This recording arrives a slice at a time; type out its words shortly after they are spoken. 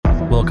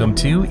Welcome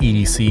to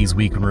EDC's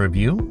Week in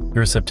Review,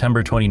 your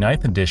September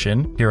 29th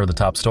edition. Here are the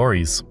top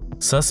stories.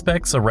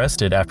 Suspects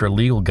arrested after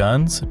illegal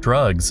guns,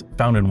 drugs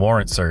found in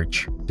warrant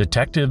search.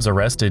 Detectives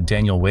arrested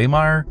Daniel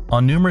Waymeyer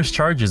on numerous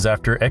charges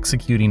after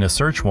executing a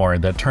search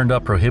warrant that turned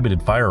up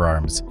prohibited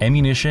firearms,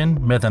 ammunition,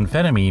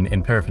 methamphetamine,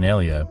 and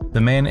paraphernalia.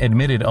 The man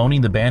admitted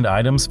owning the banned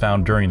items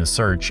found during the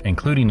search,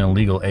 including an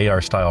illegal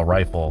AR-style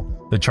rifle.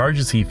 The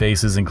charges he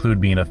faces include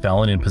being a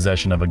felon in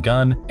possession of a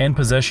gun and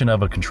possession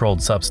of a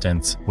controlled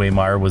substance.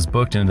 Waymeyer was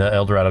booked into the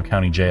El Dorado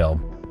County Jail.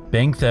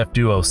 Bank theft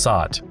duo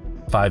sought.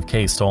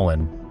 $5K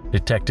stolen.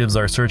 Detectives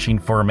are searching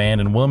for a man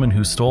and woman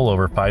who stole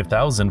over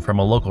 $5,000 from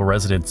a local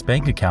resident's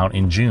bank account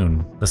in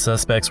June. The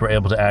suspects were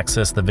able to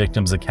access the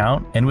victim's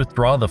account and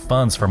withdraw the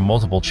funds from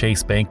multiple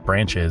Chase Bank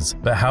branches,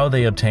 but how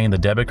they obtained the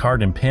debit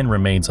card and PIN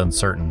remains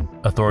uncertain.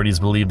 Authorities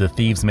believe the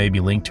thieves may be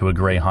linked to a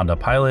gray Honda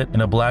Pilot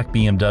and a black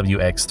BMW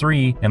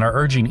X3 and are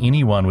urging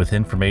anyone with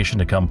information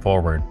to come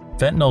forward.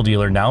 Fentanyl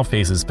dealer now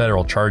faces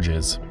federal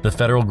charges. The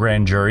federal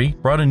grand jury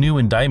brought a new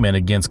indictment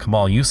against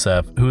Kamal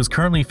Youssef, who is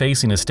currently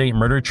facing a state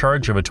murder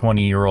charge of a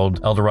 20-year-old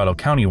El Dorado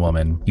County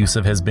woman.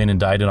 Youssef has been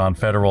indicted on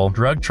federal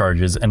drug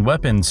charges and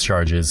weapons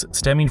charges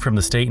stemming from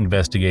the state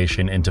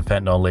investigation into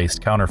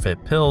fentanyl-laced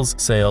counterfeit pills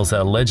sales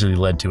that allegedly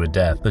led to a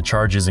death. The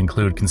charges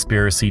include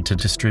conspiracy to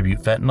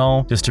distribute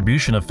fentanyl,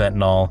 distribution of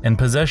fentanyl, and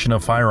possession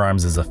of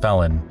firearms as a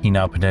felon. He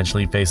now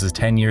potentially faces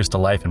 10 years to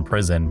life in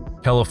prison.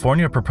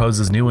 California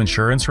proposes new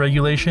insurance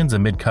regulations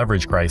amid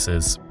coverage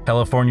crisis.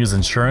 California's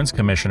insurance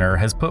commissioner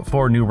has put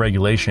forward new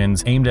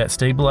regulations aimed at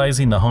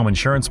stabilizing the home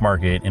insurance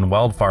market in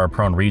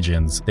wildfire-prone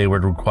regions. They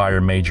would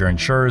require major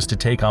insurers to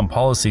take on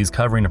policies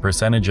covering a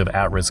percentage of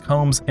at-risk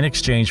homes in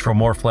exchange for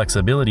more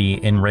flexibility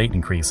in rate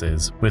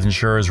increases. With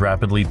insurers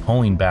rapidly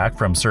pulling back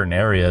from certain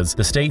areas,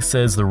 the state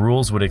says the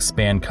rules would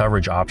expand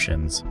coverage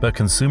options, but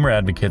consumer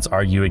advocates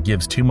argue it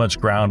gives too much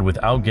ground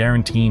without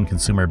guaranteeing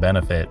consumer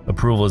benefit.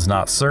 Approval is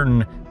not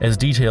certain, as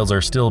details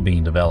are still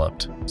being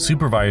developed.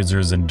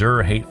 Supervisors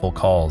endure hateful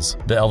calls.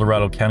 The El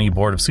Dorado County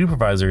Board of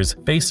Supervisors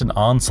faced an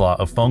onslaught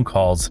of phone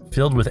calls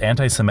filled with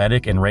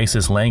anti-Semitic and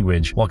racist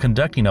language while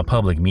conducting a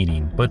public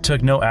meeting, but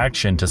took no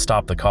action to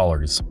stop the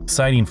callers.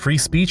 Citing free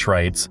speech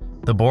rights,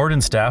 the board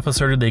and staff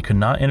asserted they could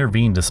not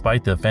intervene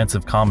despite the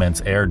offensive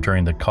comments aired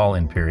during the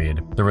call-in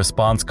period. The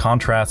response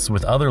contrasts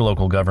with other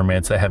local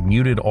governments that have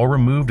muted or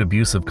removed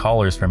abusive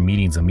callers from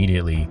meetings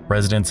immediately.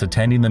 Residents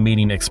attending the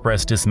meeting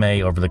expressed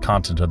dismay over the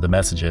content of the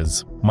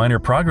messages. Minor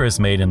progress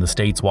made in the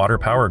state's water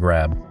power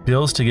grab.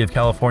 Bills to give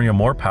California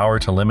more power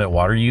to limit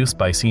water use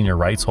by senior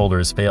rights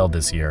holders failed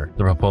this year.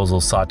 The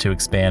proposals sought to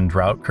expand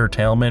drought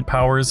curtailment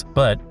powers,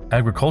 but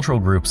agricultural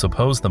groups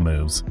opposed the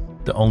moves.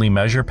 The only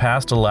measure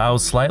passed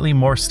allows slightly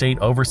more state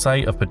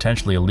oversight of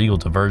potentially illegal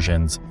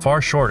diversions, far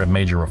short of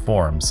major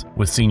reforms.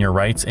 With senior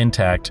rights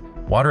intact,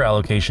 water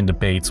allocation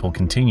debates will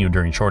continue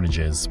during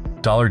shortages.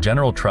 Dollar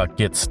General truck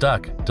gets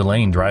stuck,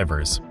 delaying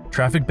drivers.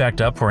 Traffic backed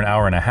up for an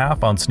hour and a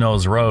half on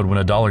Snows Road when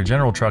a Dollar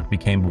General truck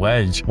became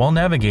wedged while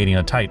navigating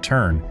a tight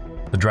turn.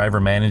 The driver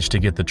managed to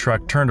get the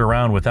truck turned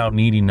around without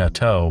needing a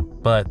tow,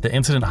 but the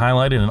incident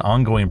highlighted an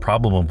ongoing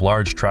problem of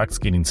large trucks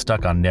getting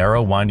stuck on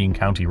narrow, winding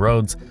county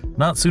roads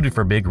not suited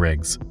for big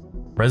rigs.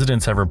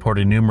 Residents have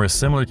reported numerous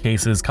similar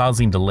cases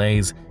causing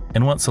delays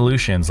and want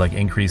solutions like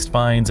increased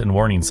fines and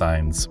warning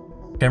signs.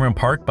 Cameron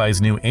Park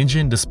buys new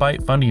engine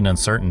despite funding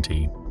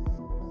uncertainty.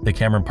 The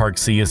Cameron Park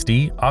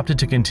CSD opted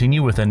to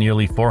continue with a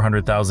nearly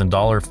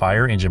 $400,000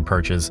 fire engine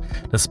purchase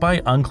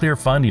despite unclear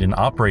funding and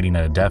operating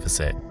at a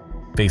deficit.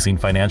 Facing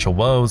financial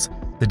woes,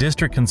 the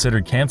district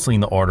considered canceling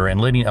the order and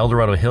letting El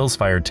Dorado Hills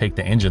Fire take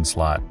the engine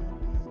slot.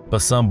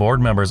 But some board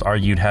members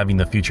argued having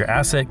the future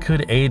asset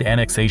could aid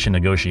annexation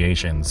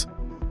negotiations.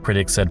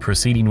 Critics said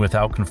proceeding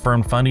without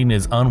confirmed funding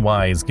is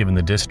unwise given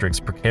the district's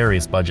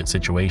precarious budget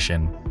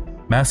situation.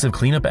 Massive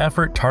cleanup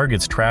effort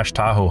targets Trash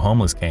Tahoe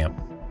homeless camp.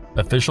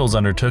 Officials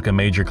undertook a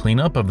major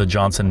cleanup of the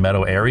Johnson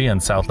Meadow area in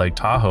South Lake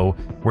Tahoe,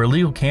 where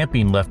illegal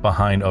camping left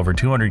behind over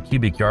 200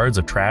 cubic yards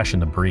of trash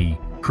and debris.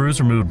 Crews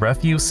removed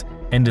refuse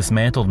and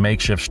dismantled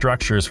makeshift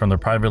structures from the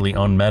privately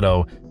owned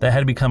meadow that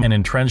had become an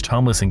entrenched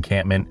homeless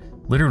encampment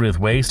littered with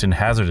waste and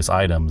hazardous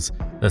items.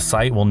 The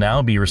site will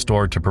now be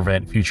restored to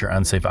prevent future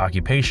unsafe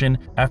occupation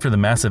after the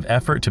massive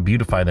effort to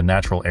beautify the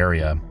natural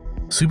area.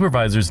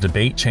 Supervisors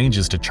debate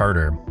changes to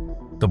charter.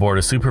 The Board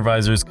of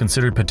Supervisors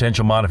considered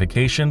potential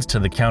modifications to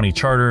the county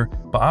charter,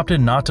 but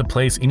opted not to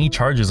place any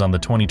charges on the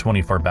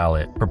 2024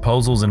 ballot.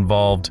 Proposals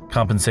involved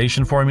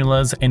compensation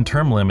formulas and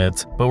term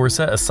limits, but were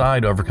set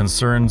aside over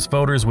concerns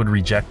voters would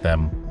reject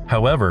them.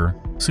 However,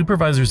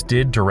 supervisors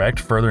did direct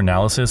further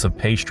analysis of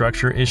pay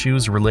structure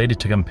issues related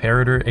to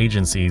comparator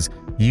agencies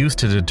used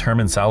to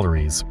determine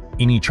salaries.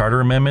 Any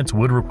charter amendments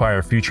would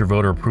require future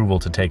voter approval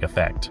to take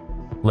effect.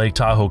 Lake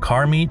Tahoe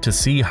car meet to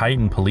see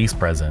heightened police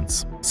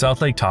presence.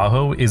 South Lake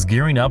Tahoe is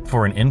gearing up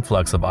for an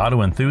influx of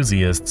auto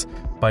enthusiasts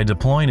by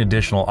deploying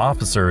additional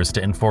officers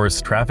to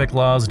enforce traffic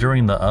laws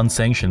during the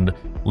unsanctioned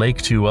Lake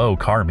 2.0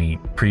 car meet.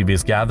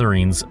 Previous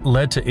gatherings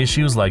led to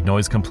issues like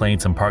noise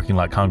complaints and parking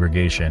lot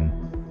congregation.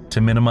 To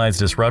minimize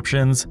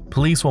disruptions,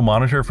 police will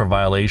monitor for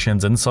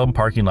violations and some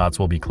parking lots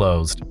will be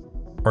closed.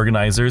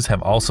 Organizers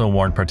have also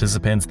warned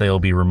participants they will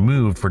be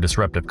removed for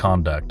disruptive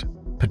conduct.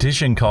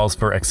 Petition calls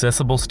for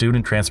accessible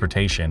student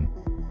transportation.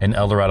 An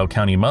El Dorado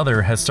County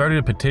mother has started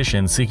a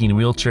petition seeking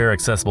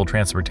wheelchair-accessible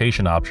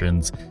transportation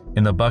options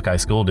in the Buckeye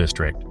School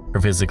District.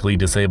 Her physically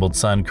disabled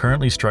son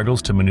currently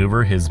struggles to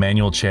maneuver his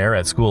manual chair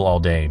at school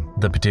all day.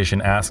 The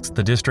petition asks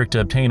the district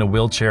to obtain a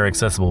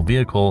wheelchair-accessible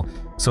vehicle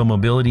so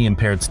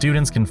mobility-impaired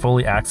students can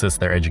fully access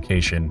their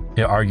education.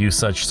 It argues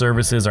such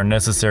services are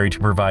necessary to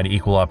provide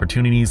equal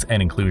opportunities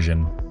and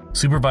inclusion.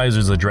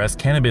 Supervisors addressed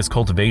cannabis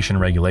cultivation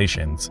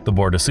regulations. The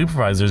Board of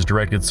Supervisors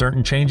directed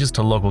certain changes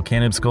to local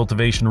cannabis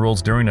cultivation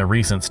rules during a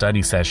recent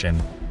study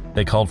session.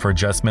 They called for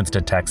adjustments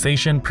to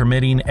taxation,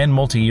 permitting, and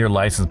multi-year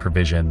license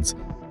provisions.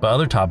 But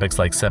other topics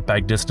like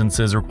setback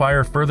distances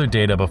require further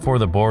data before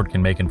the board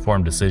can make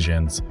informed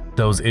decisions.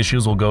 Those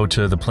issues will go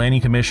to the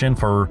Planning Commission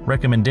for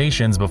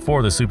recommendations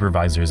before the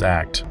supervisors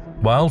act.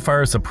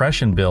 Wildfire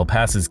suppression bill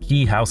passes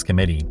key House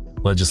committee.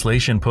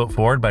 Legislation put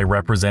forward by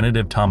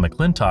Representative Tom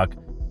McClintock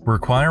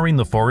requiring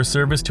the Forest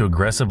Service to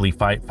aggressively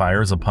fight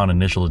fires upon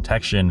initial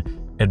detection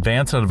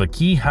advanced out of a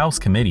key House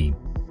committee.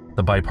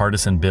 The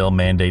bipartisan bill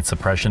mandates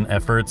suppression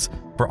efforts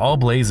for all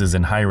blazes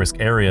in high-risk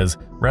areas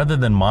rather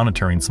than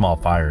monitoring small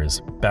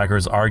fires.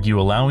 Backers argue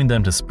allowing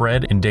them to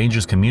spread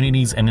endangers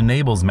communities and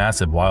enables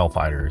massive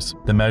wildfires.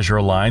 The measure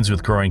aligns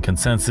with growing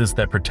consensus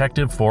that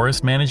protective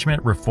forest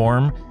management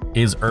reform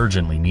is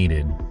urgently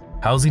needed.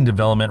 Housing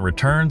development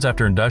returns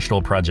after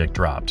industrial project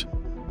dropped.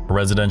 A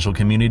residential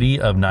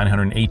community of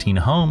 918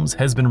 homes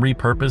has been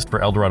repurposed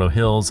for El Dorado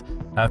Hills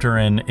after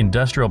an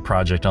industrial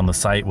project on the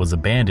site was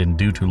abandoned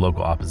due to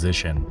local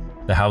opposition.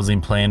 The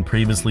housing plan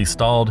previously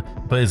stalled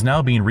but is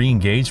now being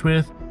re-engaged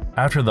with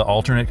after the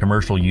alternate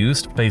commercial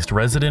use faced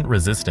resident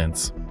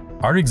resistance.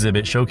 Art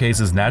exhibit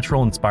showcases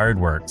natural-inspired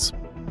works.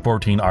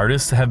 14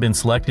 artists have been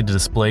selected to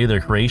display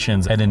their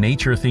creations at a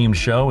nature-themed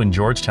show in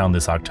Georgetown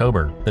this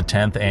October. The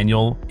 10th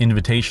annual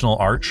invitational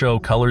art show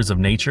Colors of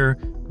Nature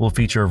will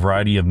feature a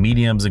variety of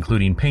mediums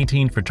including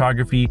painting,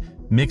 photography,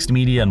 mixed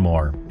media, and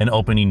more. An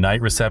opening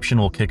night reception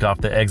will kick off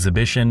the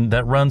exhibition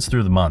that runs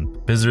through the month.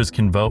 Visitors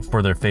can vote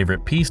for their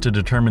favorite piece to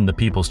determine the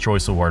People's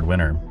Choice Award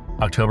winner.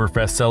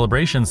 Oktoberfest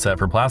celebration set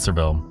for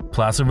Placerville.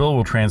 Placerville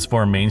will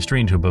transform Main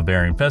Street into a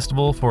Bavarian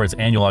festival for its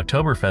annual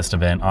Oktoberfest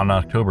event on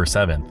October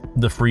 7th.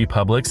 The Free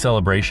Public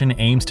celebration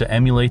aims to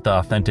emulate the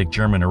authentic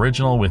German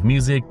original with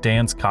music,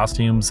 dance,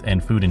 costumes,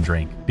 and food and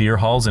drink. Beer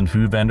halls and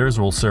food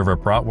vendors will serve up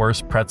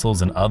bratwurst,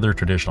 pretzels, and other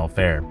traditional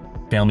fare.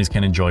 Families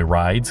can enjoy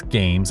rides,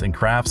 games, and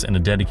crafts in a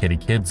dedicated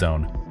kids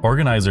zone.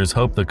 Organizers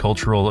hope the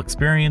cultural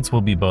experience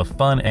will be both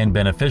fun and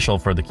beneficial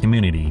for the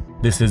community.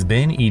 This has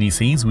been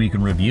EDC's Week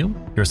in Review,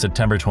 your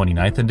September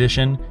 29th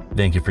edition.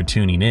 Thank you for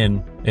tuning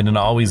in. And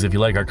always, if you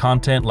like our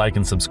content, like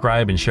and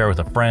subscribe and share with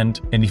a friend.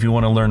 And if you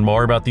want to learn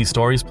more about these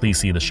stories, please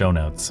see the show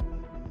notes.